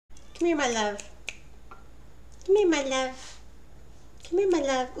Come here, my love. Come here, my love. Come here, my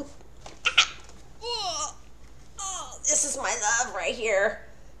love. Ooh. Ah. Oh, this is my love right here.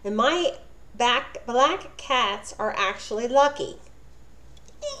 And my black cats are actually lucky.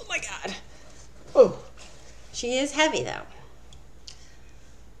 Oh my God. Oh, she is heavy though.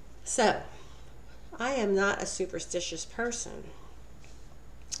 So, I am not a superstitious person.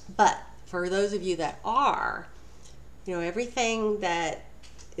 But for those of you that are, you know, everything that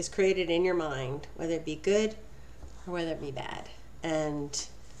is created in your mind, whether it be good or whether it be bad. And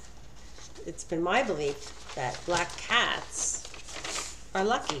it's been my belief that black cats are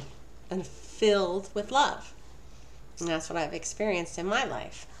lucky and filled with love. And that's what I've experienced in my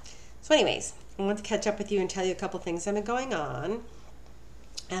life. So anyways, I want to catch up with you and tell you a couple things that have been going on.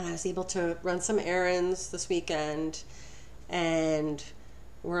 And I was able to run some errands this weekend, and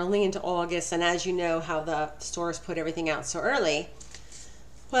we're only into August, and as you know how the stores put everything out so early,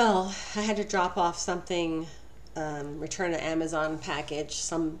 well, I had to drop off something, return an Amazon package,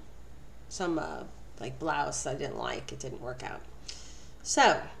 some like blouse I didn't like. It didn't work out.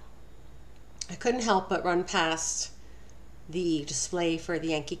 So I couldn't help but run past the display for the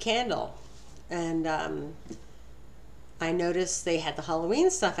Yankee Candle, and I noticed they had the Halloween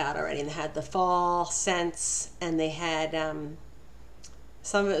stuff out already, and they had the fall scents, and they had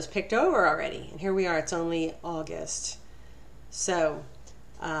some of it was picked over already. And here we are, it's only August. So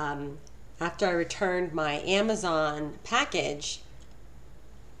after I returned my Amazon package,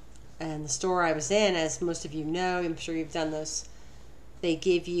 and the store I was in, as most of you know, I'm sure you've done this, they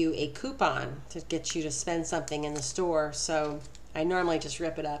give you a coupon to get you to spend something in the store. So I normally just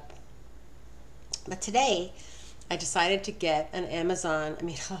rip it up. But today, I decided to get an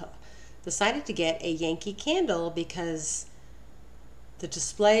decided to get a Yankee Candle because the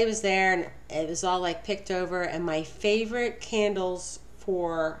display was there and it was all like picked over. And my favorite candles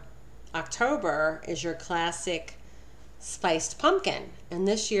for October is your classic spiced pumpkin. And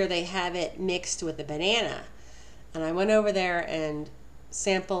this year they have it mixed with a banana. And I went over there and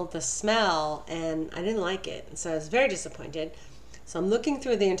sampled the smell and I didn't like it. And so I was very disappointed. So I'm looking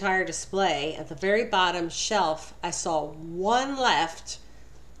through the entire display. At the very bottom shelf, I saw one left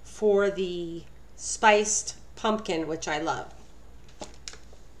for the spiced pumpkin, which I love.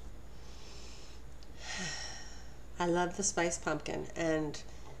 I love the spiced pumpkin, and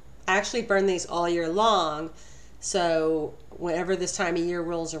I actually burn these all year long. So whenever this time of year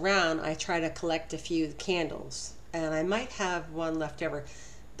rolls around, I try to collect a few candles, and I might have one left over,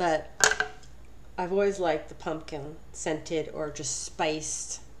 but I've always liked the pumpkin scented or just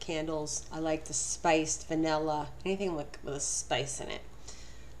spiced candles. I like the spiced vanilla, anything with a spice in it.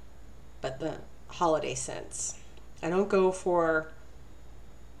 But the holiday scents. I don't go for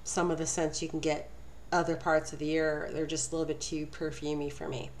some of the scents you can get other parts of the year. They're just a little bit too perfumey for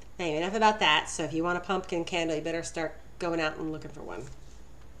me. Anyway, enough about that. So if you want a pumpkin candle, you better start going out and looking for one.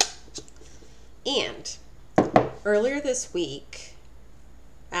 And earlier this week,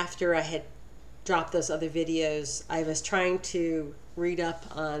 after I had dropped those other videos, I was trying to read up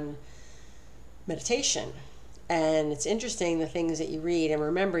on meditation. And it's interesting the things that you read. And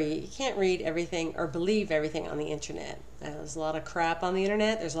remember, you can't read everything or believe everything on the internet. There's a lot of crap on the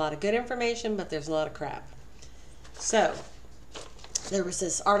internet. There's a lot of good information, but there's a lot of crap. So there was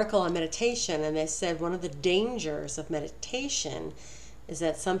this article on meditation, and they said one of the dangers of meditation is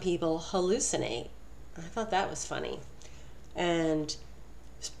that some people hallucinate. I thought that was funny. And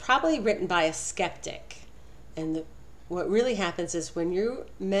it's probably written by a skeptic. And what really happens is when you're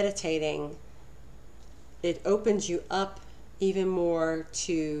meditating, it opens you up even more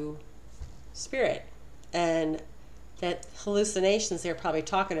to spirit. And that hallucinations they're probably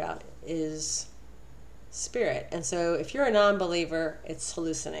talking about is spirit. And so if you're a non-believer, it's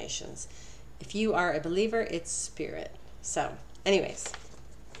hallucinations. If you are a believer, it's spirit. So anyways,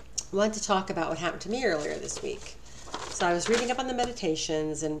 I wanted to talk about what happened to me earlier this week. So I was reading up on the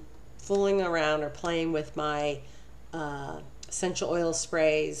meditations and fooling around or playing with my essential oil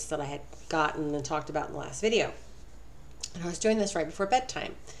sprays that I had gotten and talked about in the last video. And I was doing this right before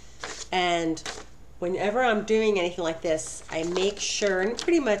bedtime. And whenever I'm doing anything like this, I make sure, and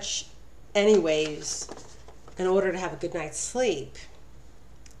pretty much anyways, in order to have a good night's sleep,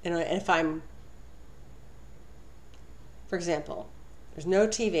 and if I'm, for example, there's no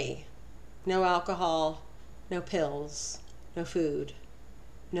TV, no alcohol, no pills, no food,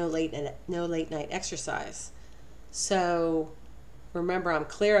 no late night exercise. So remember, I'm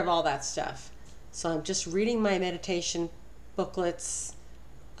clear of all that stuff. So I'm just reading my meditation booklets,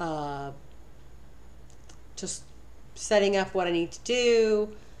 just setting up what I need to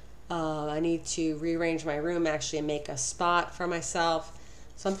do. I need to rearrange my room actually and make a spot for myself.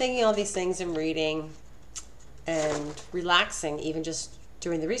 So I'm thinking all these things and reading and relaxing, even just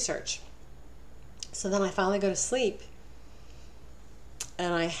doing the research. So then I finally go to sleep,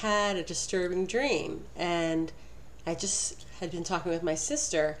 and I had a disturbing dream. And I just had been talking with my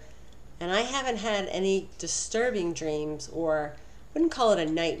sister, and I haven't had any disturbing dreams, or I wouldn't call it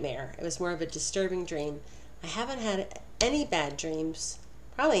a nightmare. It was more of a disturbing dream. I haven't had any bad dreams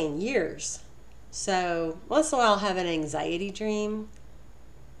probably in years. So once in a while I'll have an anxiety dream,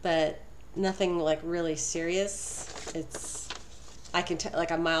 but nothing like really serious. It's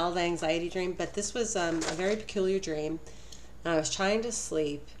like a mild anxiety dream, but this was a very peculiar dream. I was trying to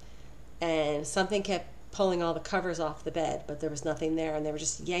sleep, and something kept pulling all the covers off the bed, but there was nothing there, and they were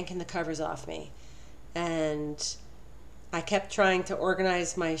just yanking the covers off me. And I kept trying to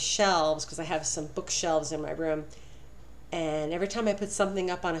organize my shelves because I have some bookshelves in my room, and every time I put something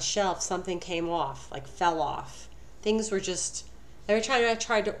up on a shelf, something came off, like fell off. Things were just, every time I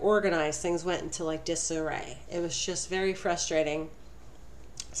tried to organize, things went into like disarray. It was just very frustrating.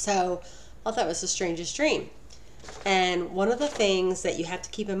 So I thought that was the strangest dream. And one of the things that you have to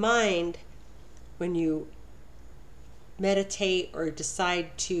keep in mind when you meditate or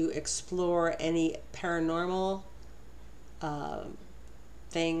decide to explore any paranormal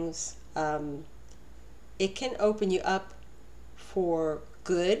things, it can open you up for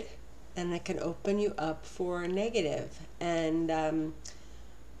good, and it can open you up for negative. And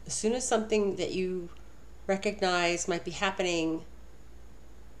as soon as something that you recognize might be happening,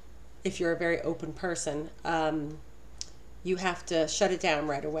 if you're a very open person, you have to shut it down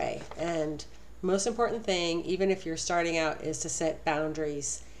right away. And most important thing, even if you're starting out, is to set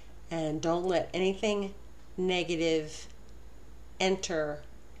boundaries, and don't let anything negative enter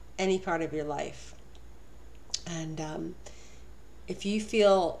any part of your life. And if you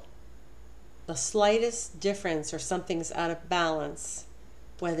feel the slightest difference or something's out of balance,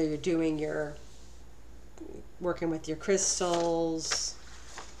 whether you're doing your working with your crystals,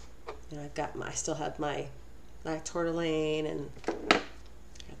 I still have my black tourmaline, and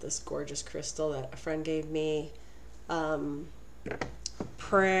got this gorgeous crystal that a friend gave me.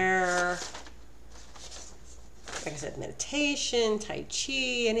 Prayer, like I said, meditation, Tai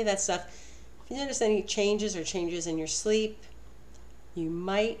Chi, any of that stuff. If you notice any changes in your sleep, you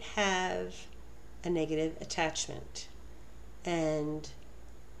might have a negative attachment. And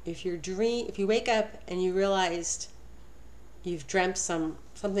if you wake up and you realized you've dreamt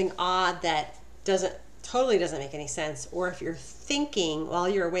something odd that totally doesn't make any sense, or if you're thinking while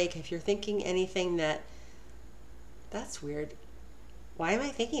you're awake, if you're thinking anything that's weird, why am I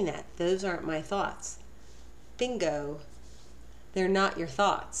thinking that? Those aren't my thoughts. Bingo. They're not your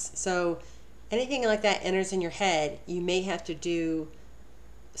thoughts. So anything like that enters in your head, you may have to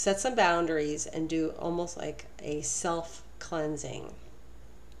set some boundaries and do almost like a self-cleansing.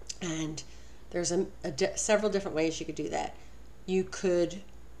 And there's several different ways you could do that. You could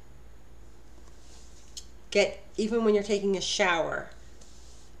even when you're taking a shower,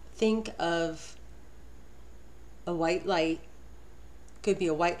 think of a white light. Could be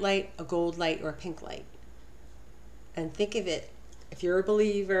a white light, a gold light, or a pink light. And think of it, if you're a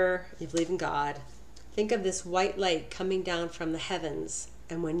believer, you believe in God, think of this white light coming down from the heavens.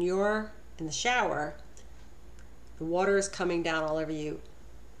 And when you're in the shower, the water is coming down all over you.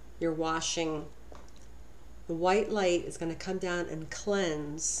 You're washing. The white light is going to come down and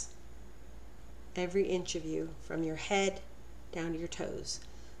cleanse every inch of you, from your head down to your toes.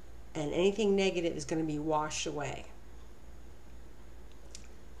 And anything negative is going to be washed away.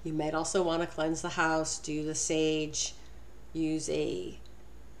 You might also want to cleanse the house, do the sage, use a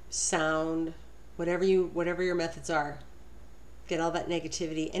sound, whatever your methods are. Get all that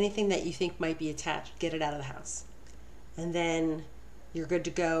negativity, anything that you think might be attached, get it out of the house. And then you're good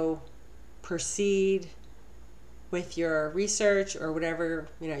to go. Proceed with your research or whatever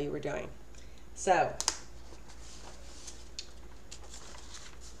you were doing. So,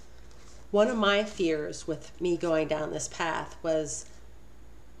 one of my fears with me going down this path was,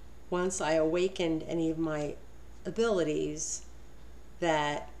 once I awakened any of my abilities,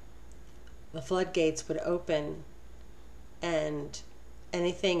 that the floodgates would open and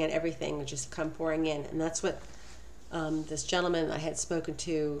anything and everything would just come pouring in. And that's what this gentleman I had spoken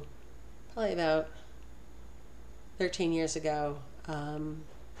to probably about 13 years ago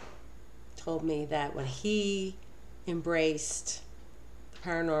told me that when he embraced the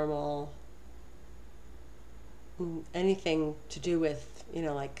paranormal, anything to do with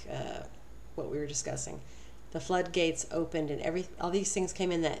what we were discussing, the floodgates opened and all these things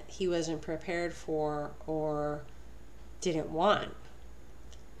came in that he wasn't prepared for or didn't want.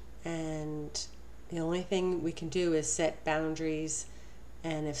 And the only thing we can do is set boundaries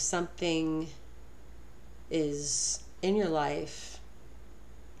And if something is in your life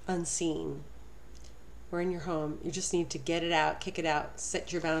unseen or in your home, you just need to get it out, kick it out,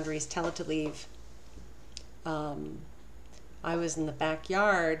 set your boundaries, tell it to leave. I was in the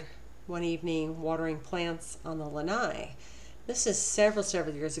backyard one evening watering plants on the lanai. This is several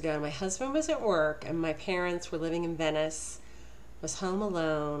years ago. My husband was at work and my parents were living in Venice. I was home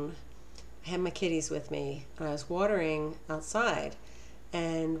alone. I had my kitties with me and I was watering outside.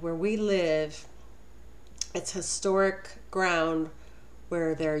 And where we live, it's historic ground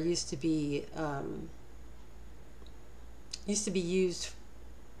where there used to be used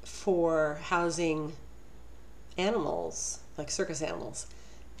for housing animals, like circus animals.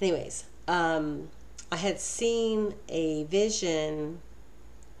 Anyways, I had seen a vision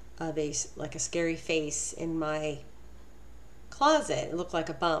of a scary face in my closet. It looked like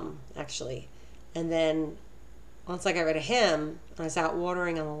a bum, actually. And then once I got rid of him, I was out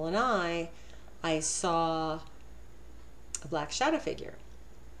watering on the lanai, I saw a black shadow figure.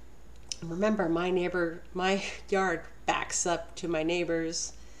 Remember, my yard backs up to my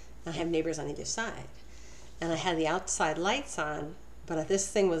neighbors. I have neighbors on either side. And I had the outside lights on, but this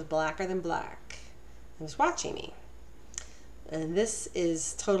thing was blacker than black. It was watching me. And this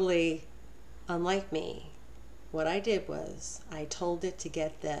is totally unlike me. What I did was I told it to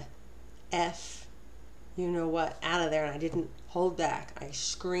get the F, you know what, out of there, and I didn't hold back. I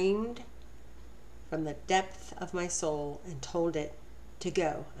screamed from the depth of my soul and told it to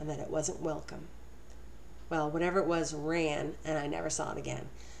go and that it wasn't welcome. Well, whatever it was ran, and I never saw it again.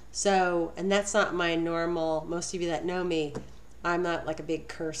 So, and that's not my normal, most of you that know me, I'm not like a big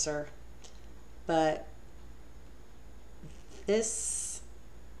cursor, but this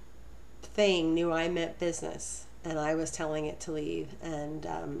thing knew I meant business, and I was telling it to leave, and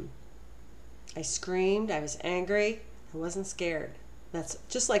I screamed, I was angry, I wasn't scared. That's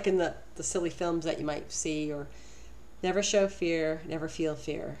just like in the silly films that you might see, or never show fear, never feel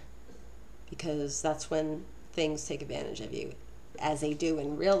fear, because that's when things take advantage of you, as they do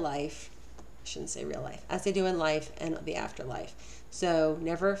in real life. I shouldn't say real life, as they do in life and the afterlife. So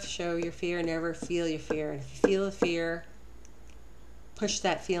never show your fear, never feel your fear. And if you feel the fear, push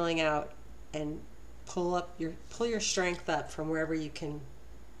that feeling out and pull your strength up from wherever you can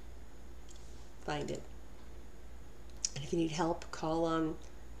find it. And if you need help, call on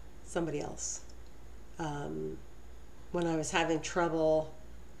somebody else. When I was having trouble,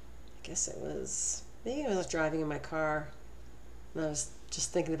 I guess maybe I was driving in my car, and I was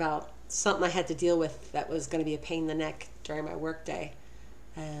just thinking about something I had to deal with that was going to be a pain in the neck during my work day.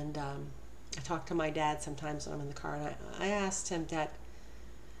 And I talk to my dad sometimes when I'm in the car, and I asked him, Dad,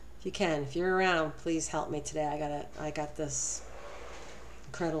 if you're around, please help me today. I got this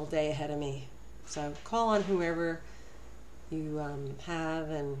incredible day ahead of me. So call on whoever you have,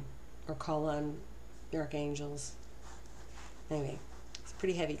 or call on your archangels. Anyway, it's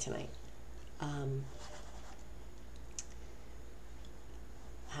pretty heavy tonight.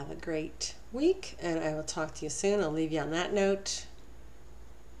 Have a great week, and I will talk to you soon. I'll leave you on that note.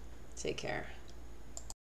 Take care.